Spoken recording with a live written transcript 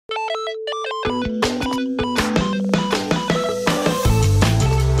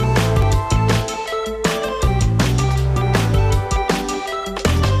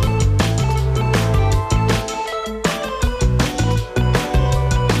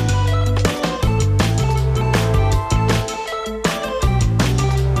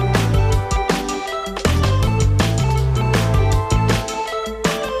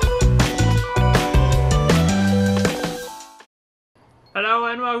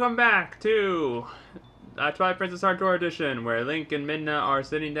welcome back to Twilight Princess Hardcore Edition, where Link and Midna are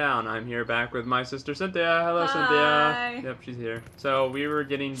sitting down. I'm here back with my sister Cynthia. Hello, Hi. Cynthia. Yep, she's here. So we were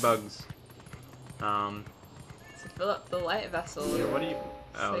getting bugs. To fill up the light vessel. Yeah, what do you?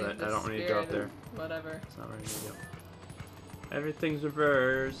 Oh, Save I the don't need to go up spirit there. of whatever. It's not ready to go. Everything's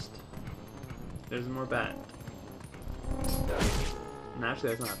reversed. There's more bat. And actually,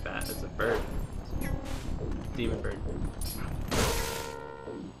 that's not a bat. That's a bird. Demon bird.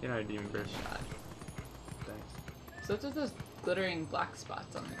 You're not a demon bird. Thanks. So what's with those glittering black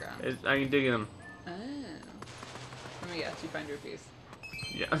spots on the ground? I can dig them. Oh. Let me guess, you find rupees.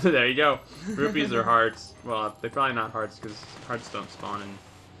 Yeah, there you go. Rupees are hearts. Well, they're probably not hearts because hearts don't spawn in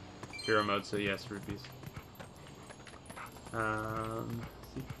hero mode, so yes, rupees.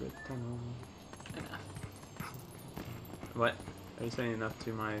 Secret tunnel. Enough. What? Are you saying enough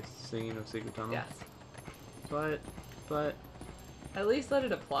to my singing of Secret Tunnel? Yes. But... At least let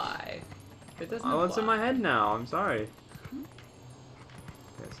it apply. It doesn't Oh, apply. it's in my head now. I'm sorry.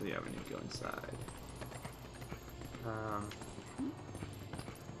 Okay, so yeah, we need to go inside.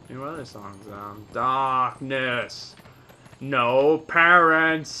 What other songs? Darkness. No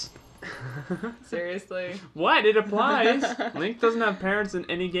parents. Seriously? What? It applies. Link doesn't have parents in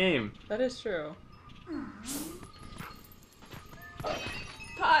any game. That is true.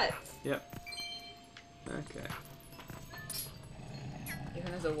 Pots! Yep. Okay.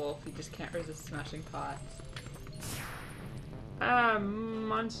 Even as a wolf, you just can't resist smashing pots.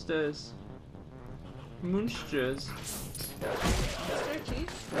 Monsters. Munsters. Mr.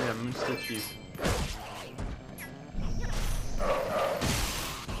 Chief? Yeah, Munster Chief.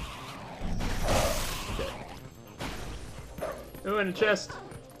 Ooh, in a chest.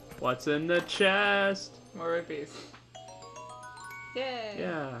 What's in the chest? More rupees. Yay!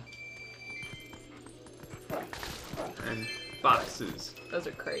 Yeah. And boxes. Those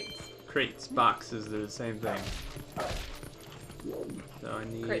are crates. Crates, boxes, they're the same thing. So I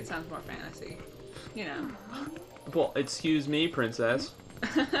need... Crate sounds more fantasy. You know. Well, excuse me, princess.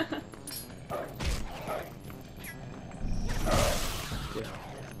 Yeah.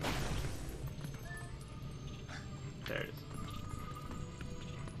 There it is.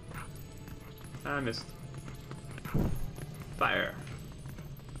 I missed. Fire.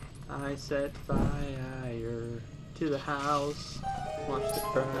 I set fire to the house. Watched it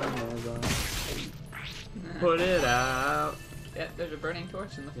burn as I put it out. Yeah, there's a burning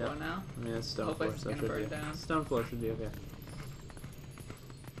torch in the floor now. I mean, it's stone Whole floor, place is so it gonna should burn be. down. Stone floor should be okay.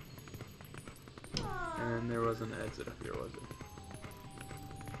 And there wasn't an exit up here, was it?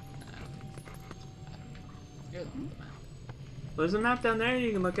 You're looking at the map. Well, there's a map down there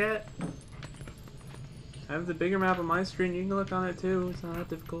you can look at. I have the bigger map on my screen. You can look on it too. It's not that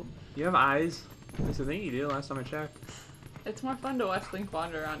difficult. You have eyes. At least I think you do. Last time I checked. It's more fun to watch Link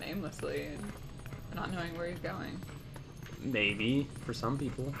wander around aimlessly and not knowing where he's going. Maybe for some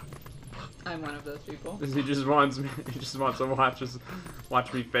people. I'm one of those people. He just wants me. He just wants to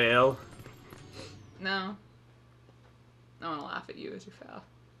watch me fail. No. I want to laugh at you as you fail.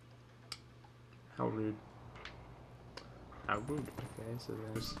 How rude. How rude. Okay, so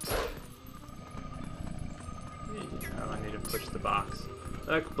there's. Oh, I need to push the box.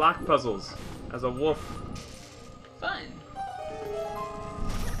 Look, block puzzles. As a wolf. Fun.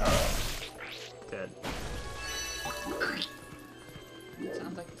 Dead. It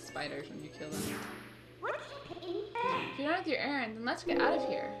sounds like the spiders when you kill them. If you're done with your errand, then let's get out of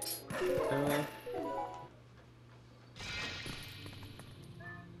here.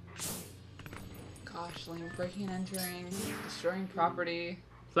 Gosh, Link, breaking and entering, destroying property.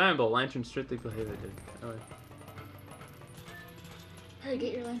 Flammable lantern strictly prohibited. Oh, Hurry,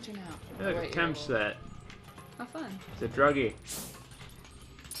 get your lantern out. look, a chem set. How fun. It's a druggie.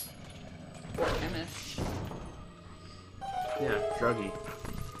 Or chemist. Yeah, druggie.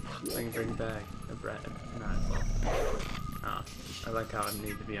 I can bring it back. A bread. Not well. Oh, I like how it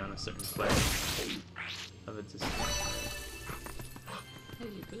need to be on a certain plane of a distance. Hey,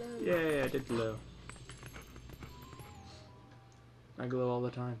 you glow. Yay, I did glow. I glow all the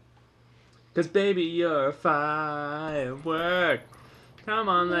time. 'Cause baby, you're a firework. Come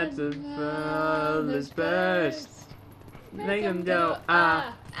on, let's let's burst. Make them go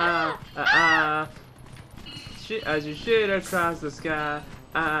ah ah ah ah. As you shoot across the sky,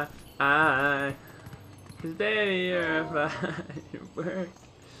 ah ah. 'Cause baby, you're a firework.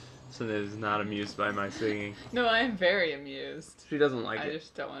 So is not amused by my singing. No, I am very amused. She doesn't like I it.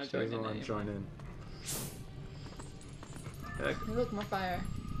 just don't want to She join doesn't in want to anymore. join in. Hey, look, more fire.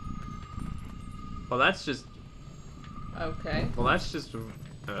 Well, that's just. Okay. Well, that's just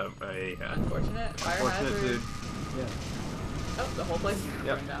Unfortunate. Fire unfortunate hazard. dude. Yeah. Oh, the whole place is going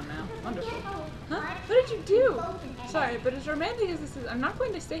Yep. down now. Wonderful. Huh? What did you do? Sorry, but as romantic as this is, I'm not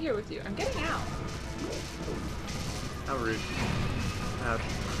going to stay here with you. I'm getting out. How rude. Ouch.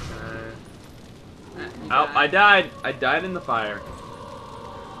 You Oh, died. I died. I died in the fire.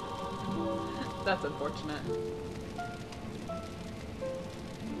 That's unfortunate.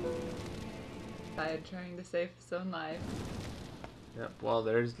 Died trying to save his own life. Yep. Well,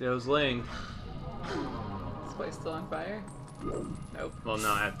 there's Ling. This place still on fire? Nope. Well,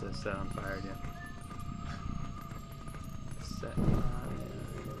 no, I have to set on fire again. Set fire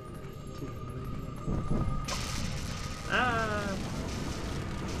to Ling. Ah.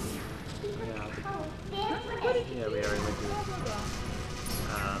 Yeah, we already went through it.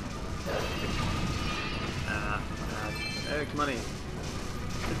 Hey, money.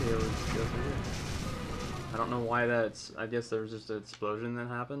 Should be able to go through here. I don't know why that's. I guess there was just an explosion that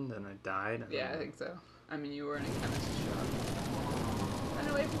happened and I died. Yeah, I think so. I mean, you were in a chemist shop. Run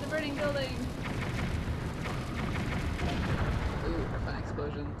away from the burning building! Ooh, fun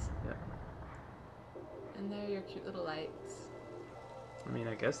explosions. Yeah. And there are your cute little lights. I mean,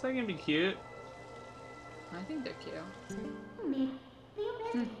 I guess they can be cute. I think they're cute.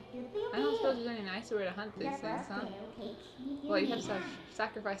 I don't suppose there's any nicer way to hunt these things, huh? Well, you have to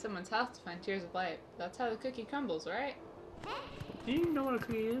sacrifice someone's house to find tears of light. That's how the cookie crumbles, right? Do you know what a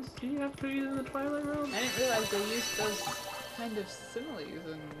cookie is? Do you have cookies in the Twilight realm? I didn't realize they used those kind of similes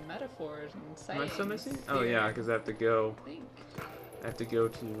and metaphors and Am sayings. I still missing? here. Oh yeah, because I have to go. I think. I have to go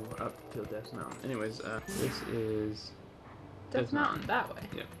to up to Death Mountain. Anyways, this is Death Mountain, that way.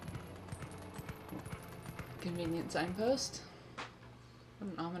 Yeah. Convenient signpost.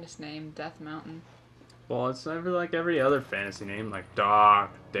 What an ominous name, Death Mountain. Well, it's never like every other fantasy name, like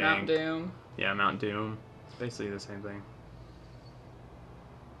Dark, Dank. Mount Doom. Yeah, Mount Doom. It's basically the same thing.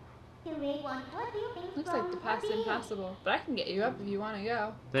 Looks like the path's impassable, but I can get you up if you want to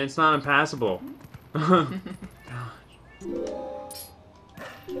go. Then it's not impassable. Gosh.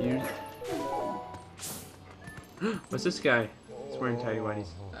 You... What's this guy? He's wearing tidy whities.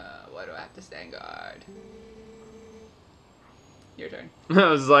 Why do I have to stand guard? Your turn. I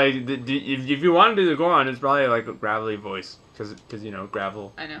was like, if you want to do the Goron, it's probably like a gravelly voice, because you know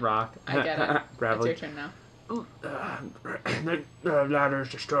gravel, I know. rock, I get it. gravelly. It's your turn now. The ladder is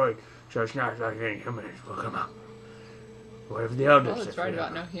destroyed, so it's not like any humans will come up. What if the elders? Well, it's right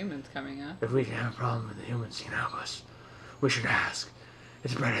about no humans coming up. If we can have a problem with the humans, can help us. We should ask.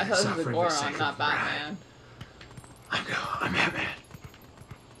 It's better I than thought this was a suffering for the Goron, sake not of pride. Batman. I'm Batman.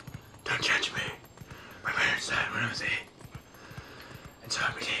 Don't judge me. My parents died when I was 8. And so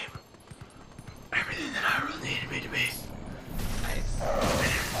I became everything that Hyrule needed me to be. Nice.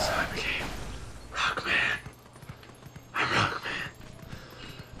 And so I became Rockman. I'm Rockman.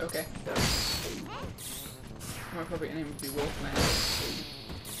 Okay. More appropriate name would be Wolfman.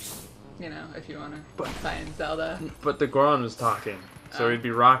 You know, if you want to tie in Zelda. But the Goron was talking, so he'd be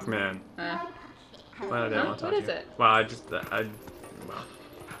Rockman. Well, I didn't want to talk what to is you. it? Well, I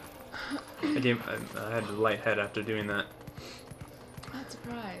had a light head after doing that. Not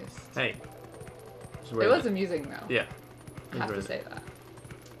surprised. Hey. It was amusing though. Yeah. I have to say that.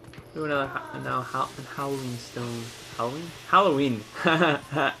 Do another Halloween stone. Halloween? Halloween. Halloween.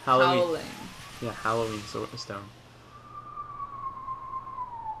 Howling. Yeah, Halloween stone.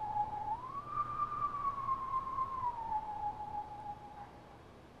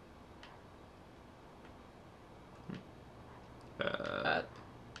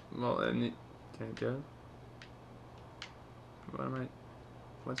 Well, then can it go? What am I?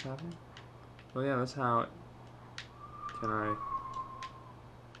 What's happening? Well, yeah, that's how. Can I?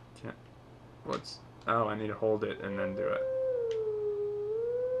 Can't. What's? Oh, I need to hold it and then do it.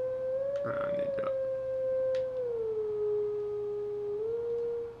 I need to do it.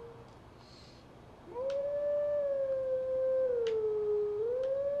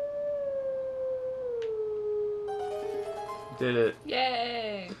 Did it.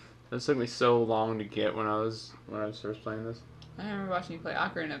 Yay! This took me so long to get when I was first playing this. I remember watching you play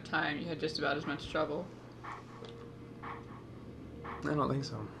Ocarina of Time. You had just about as much trouble. I don't think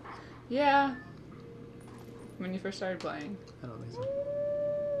so. Yeah. When you first started playing. I don't think so.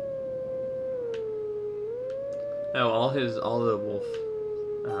 Oh, all the wolf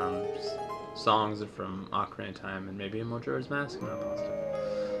songs are from Ocarina of Time and maybe a Majora's Mask. I'm not positive.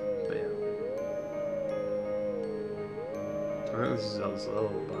 But yeah. I think this is Zelda's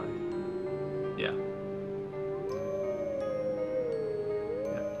Lullaby. Yeah.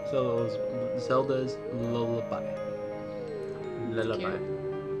 Yeah. Zelda's Lullaby. Lullaby. Cute.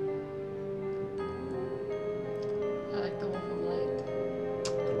 I like the Wolf of Light.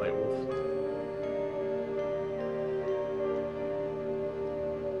 The White Wolf.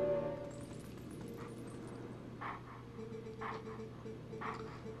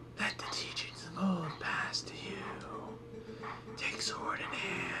 last to you. Take sword in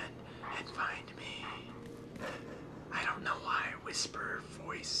hand and find me. I don't know why I whisper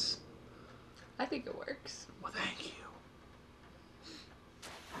voice. I think it works. Well, thank you.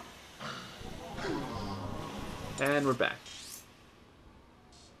 And we're back.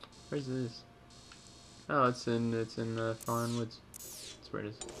 Where's this? Oh, it's in Fallen Woods. That's where it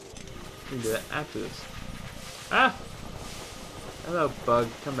is. We can do that after this. Ah! Hello, bug.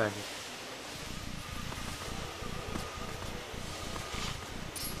 Come back here.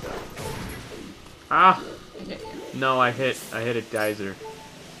 Ah! I hit you. No, I hit a geyser.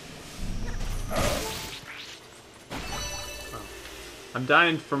 Oh. I'm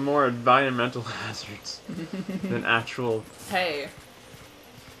dying from more environmental hazards than actual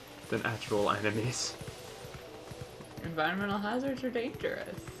enemies. Environmental hazards are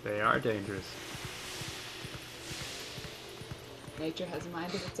dangerous. They are dangerous. Nature has a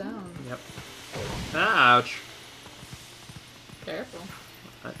mind of its own. Yep. Ouch! Careful.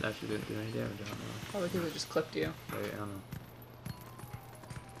 That actually didn't do any damage, I don't know. Probably because it just clipped you. Wait, I don't know.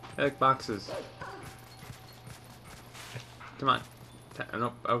 I like boxes. Come on.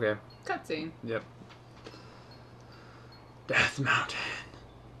 Nope, okay. Cutscene. Yep. Death Mountain.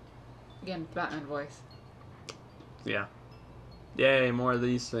 Again, Batman voice. Yeah. Yay, more of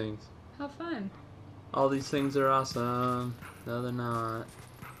these things. How fun. All these things are awesome. No, they're not.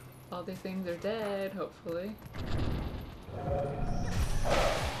 All these things are dead, hopefully.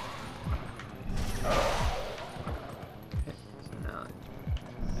 Okay, so now...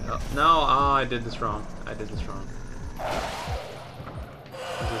 Oh, no! Oh, I did this wrong. I did this wrong.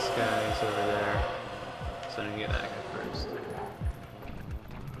 This guy's over there. So I need to get that guy first.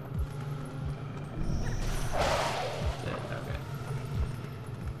 Dead, okay.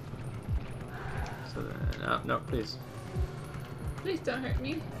 So then... Oh, no, please. Please don't hurt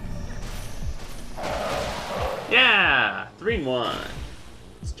me. Yeah! 3-1.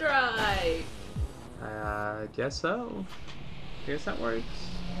 Strike! Guess so. Guess that works.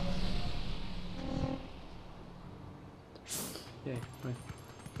 Yay. Wait.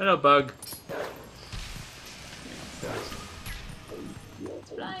 Hello, bug. It's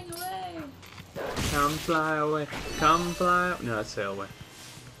flying away! Come fly away. Come fly. No, that's sail away.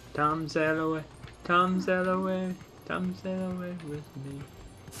 Come sail away. Come sail away. Come sail away with me.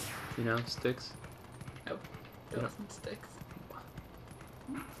 You know, sticks. Nope. It wasn't sticks.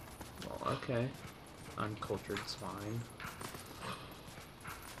 Well, okay. Uncultured swine.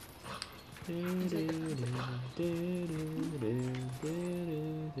 I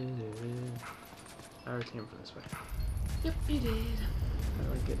already came from this way. Yep, you did. How do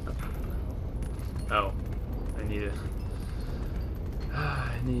I get up? Oh, I need to. I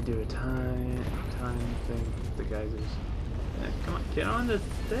need to do a time thing with the geysers. Yeah, come on, get on the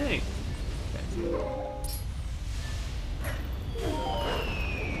thing. Okay.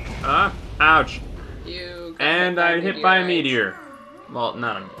 Ah, ouch. You got And hit by I hit by a meteorite. meteor. Well,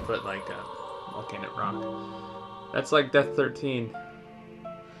 not a, but like a volcanic rock. That's like Death 13.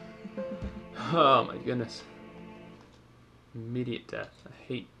 Oh my goodness. Immediate death. I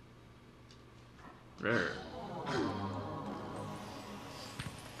hate. Rrr.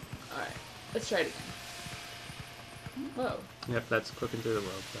 Alright, let's try it again. Whoa. Yep, that's clicking through the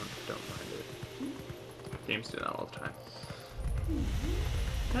world. Don't mind it. Games do that all the time.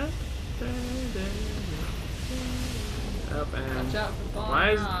 Up and Watch out for falling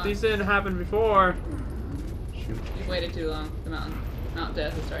why is rocks. these didn't happen before? Shoot. You've waited too long. The Mount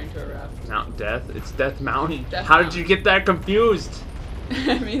Death is starting to erupt. Mount Death? It's Death Mountain. Death How Mountain. did you get that confused?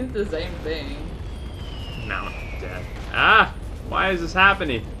 I mean, it's the same thing. Mount Death. Ah! Why is this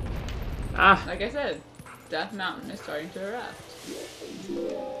happening? Ah! Like I said, Death Mountain is starting to erupt.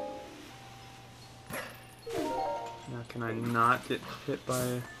 Now can I not get hit by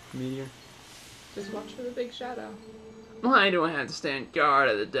a meteor? Just watch for the big shadow. Why do I have to stand guard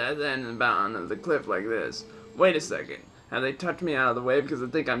at the death end and bottom of the cliff like this? Wait a second. Have they tucked me out of the way because they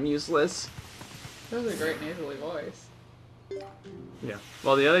think I'm useless? That was a great nasally voice. Yeah.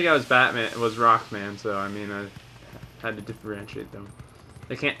 Well, the other guy was was Rockman, so I mean, I had to differentiate them.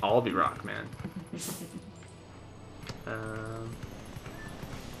 They can't all be Rockman.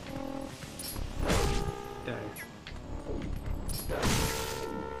 Die.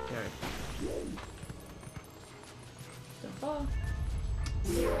 Don't fall.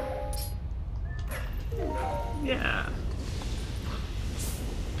 Yeah.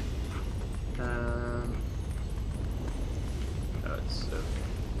 Oh, it's so.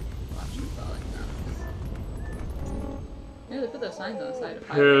 Watch you falling down. Yeah, they put those signs on the side of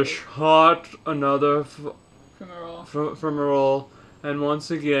highways. Fish hot, another Fumarole. fumarole, And once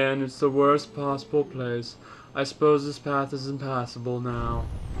again, it's the worst possible place. I suppose this path is impassable now.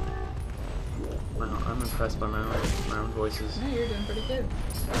 Wow, I'm impressed by my own voices. No, you're doing pretty good.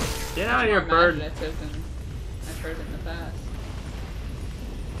 Get out of More here, bird! imaginative than I've heard in the past.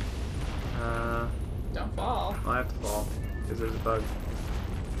 Don't fall. I have to fall. Because there's a bug.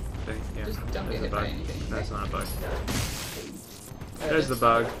 Thing. Yeah, Just don't there's get a hit by bug. anything. That's not a bug. There There's it the is.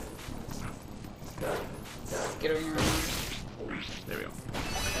 bug. Skittering around. There we go.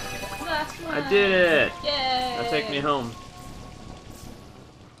 Last one. I did it! Yay! Now take me home.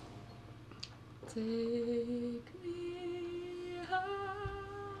 Take me home.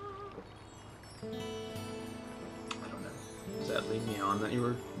 I don't know. Does that lead me on that you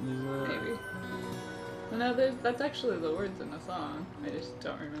were using that? Maybe. Well, no, that's actually the words in the song. I just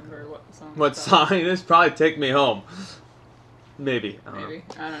don't remember what the song. What song? This probably Take Me Home. Maybe. I don't Maybe.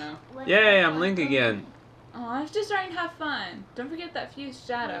 I don't know. know. Yay, I'm Link again. Oh, I was just trying to have fun. Don't forget that fused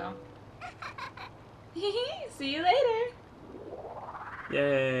shadow. See you later.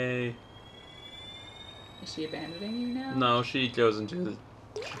 Yay. Is she abandoning you now? No, she goes into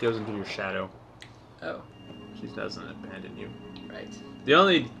your shadow. Oh, She doesn't abandon you. right. The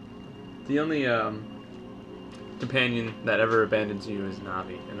only companion that ever abandons you is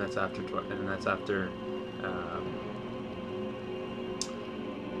Navi, and that's after Ocarina of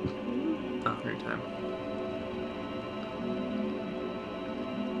Time.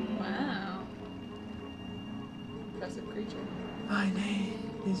 Wow. Impressive creature. My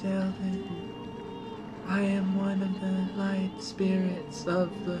name is Elvin. I am one of the light spirits of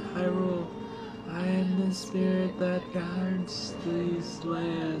the Hyrule. I am the spirit that guards these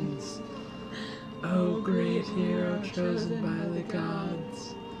lands. Oh, great hero chosen by the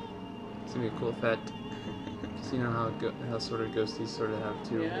gods. It's gonna be a cool effect. Cause you know how sort of ghosties sort of have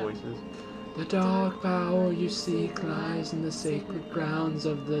two Yeah. voices. The dark power you seek lies in the sacred grounds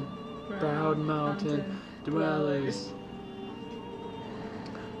of the proud mountain dwellers.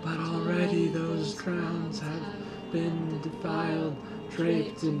 But already those grounds have been defiled,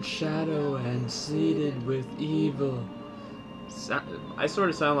 draped in shadow and seeded with evil. I sort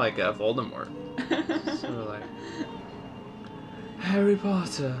of sound like Voldemort. Sort of like Harry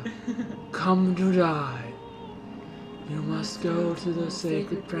Potter, come to die. You must go to those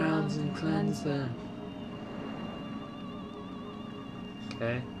sacred grounds and cleanse them.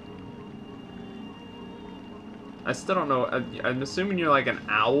 Okay. I still don't know. I'm assuming you're like an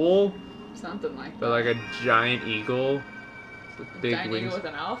owl, Something like that. but like a giant eagle with big Giant wings. eagle with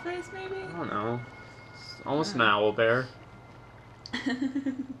an owl face, maybe? I don't know. It's almost an owl bear.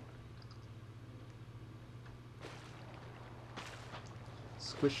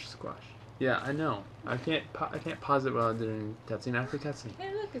 Squish squash. Yeah, I know. I can't pause it while I'm doing cutscene after cutscene.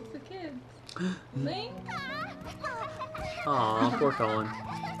 Hey, look, it's the kids. Link? Aw, poor Colin.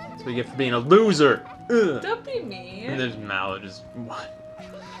 That's what you get for being a loser. Ugh. Don't be mean. And there's Mallow just what?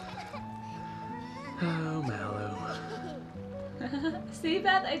 Oh, Mallow. See,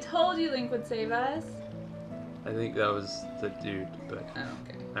 Beth, I told you Link would save us. I think that was the dude, but Oh,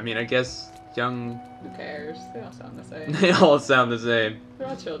 okay. I mean, I guess young. Who cares? They all sound the same. They all sound the same. They're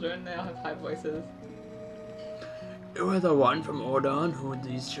all children. They all have high voices. You are the one from Ordon who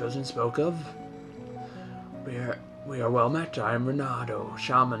these children spoke of. We are well met. I am Renato,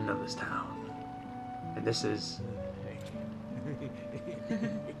 shaman of this town, and this is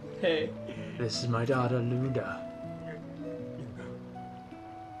Hey. this is my daughter Luda.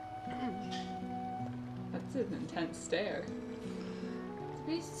 That's an intense stare.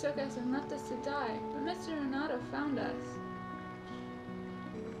 The beasts took us and left us to die, but Mr. Renato found us.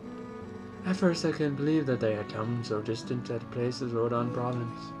 At first, I couldn't believe that they had come so distant at a place as Ordon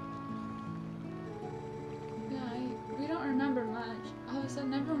province. Yeah, we don't remember much. All of a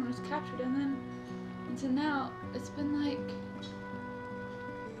sudden, everyone was captured, and then, until now, it's been like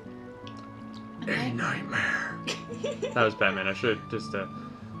A nightmare. That was Batman. I should just a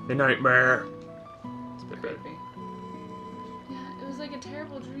nightmare. It's a bit better. creepy. Yeah, it was like a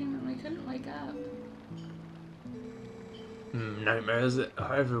terrible dream, and we couldn't wake up. Nightmares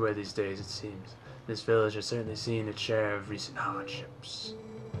are everywhere these days, it seems. This village has certainly seen its share of recent hardships.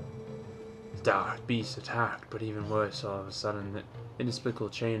 The dark beasts attacked, but even worse, all of a sudden, the inexplicable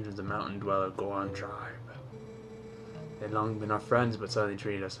change of the mountain dweller Goron tribe. They'd long been our friends, but suddenly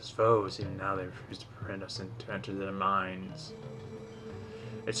treated us as foes. Even now, they refuse to permit us to enter their minds.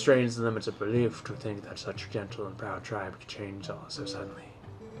 It strains the limits of belief to think that such a gentle and proud tribe could change all so suddenly.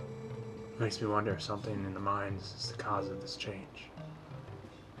 It makes me wonder if something in the minds is the cause of this change.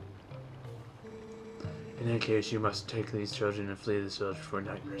 In any case, you must take these children and flee this village before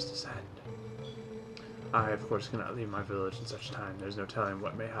nightmares descend. I, of course, cannot leave my village in such time. There's no telling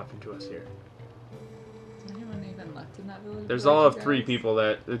what may happen to us here. Is anyone even left in that village? There's Like all you of 3 guys? people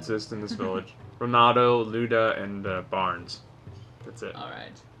that exist in this village. Ronaldo, Luda, and Barnes. That's it.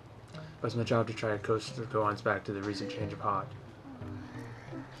 Alright. It was my job to try to coast the Goans back to the recent change of heart.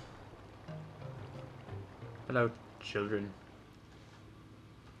 Hello, children.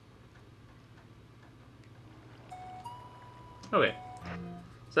 Okay.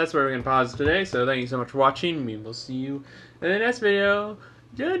 So that's where we're going to pause today. So thank you so much for watching. We will see you in the next video.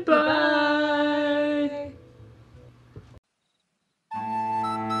 Goodbye!